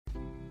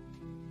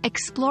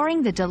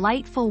exploring the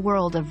delightful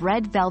world of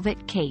red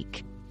velvet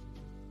cake.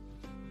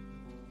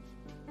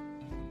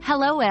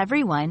 Hello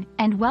everyone,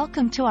 and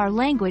welcome to our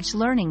language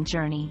learning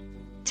journey.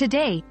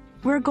 Today,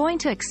 we're going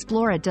to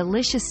explore a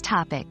delicious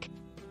topic: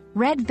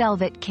 red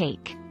velvet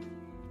cake.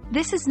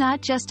 This is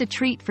not just a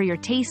treat for your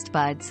taste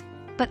buds,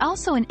 but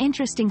also an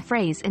interesting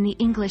phrase in the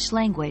English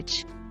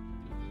language.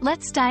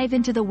 Let's dive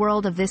into the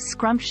world of this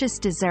scrumptious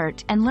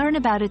dessert and learn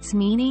about its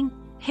meaning,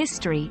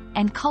 history,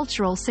 and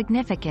cultural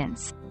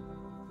significance.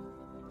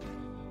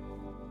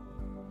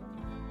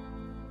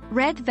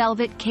 Red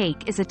velvet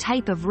cake is a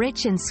type of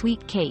rich and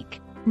sweet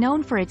cake,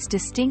 known for its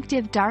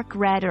distinctive dark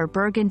red or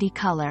burgundy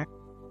color.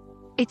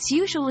 It's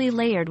usually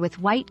layered with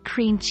white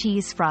cream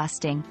cheese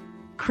frosting,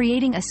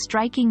 creating a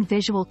striking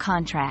visual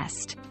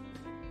contrast.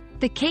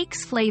 The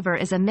cake's flavor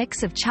is a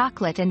mix of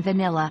chocolate and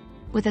vanilla,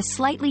 with a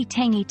slightly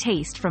tangy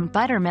taste from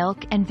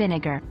buttermilk and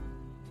vinegar.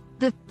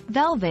 The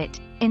velvet,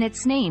 in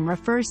its name,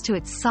 refers to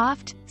its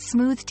soft,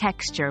 smooth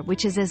texture,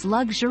 which is as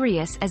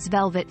luxurious as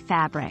velvet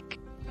fabric.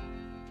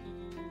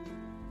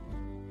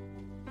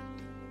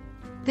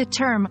 The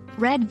term,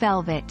 red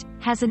velvet,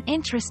 has an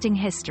interesting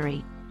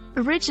history.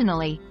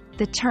 Originally,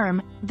 the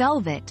term,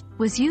 velvet,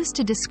 was used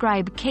to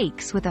describe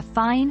cakes with a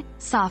fine,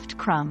 soft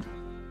crumb.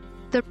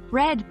 The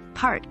red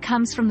part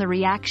comes from the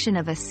reaction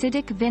of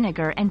acidic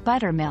vinegar and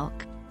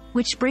buttermilk,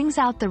 which brings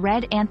out the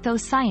red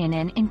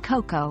anthocyanin in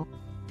cocoa.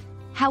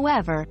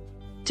 However,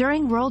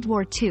 during World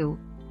War II,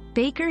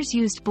 bakers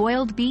used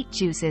boiled beet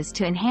juices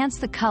to enhance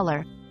the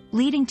color,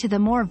 leading to the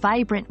more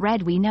vibrant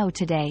red we know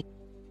today.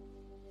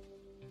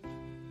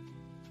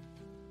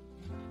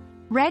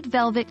 Red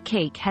velvet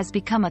cake has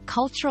become a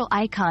cultural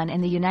icon in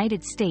the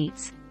United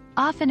States,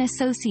 often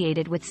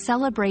associated with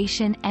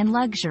celebration and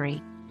luxury.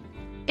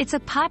 It's a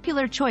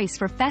popular choice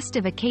for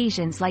festive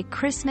occasions like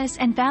Christmas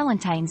and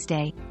Valentine's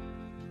Day.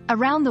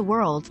 Around the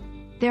world,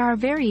 there are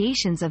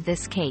variations of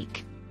this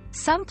cake.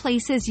 Some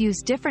places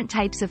use different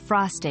types of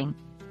frosting,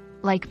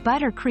 like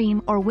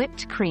buttercream or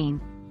whipped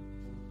cream.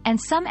 And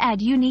some add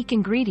unique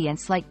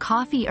ingredients like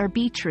coffee or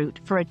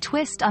beetroot for a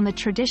twist on the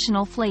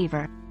traditional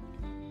flavor.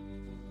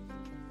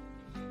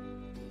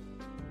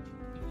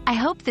 I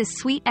hope this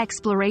sweet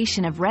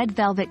exploration of red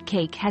velvet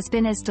cake has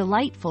been as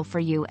delightful for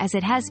you as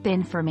it has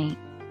been for me.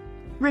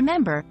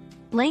 Remember,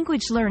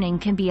 language learning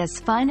can be as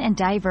fun and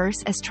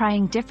diverse as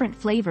trying different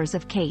flavors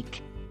of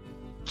cake.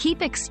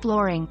 Keep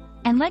exploring,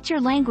 and let your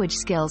language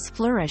skills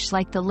flourish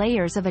like the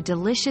layers of a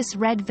delicious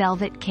red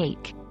velvet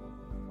cake.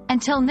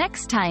 Until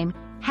next time,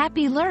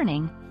 happy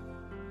learning!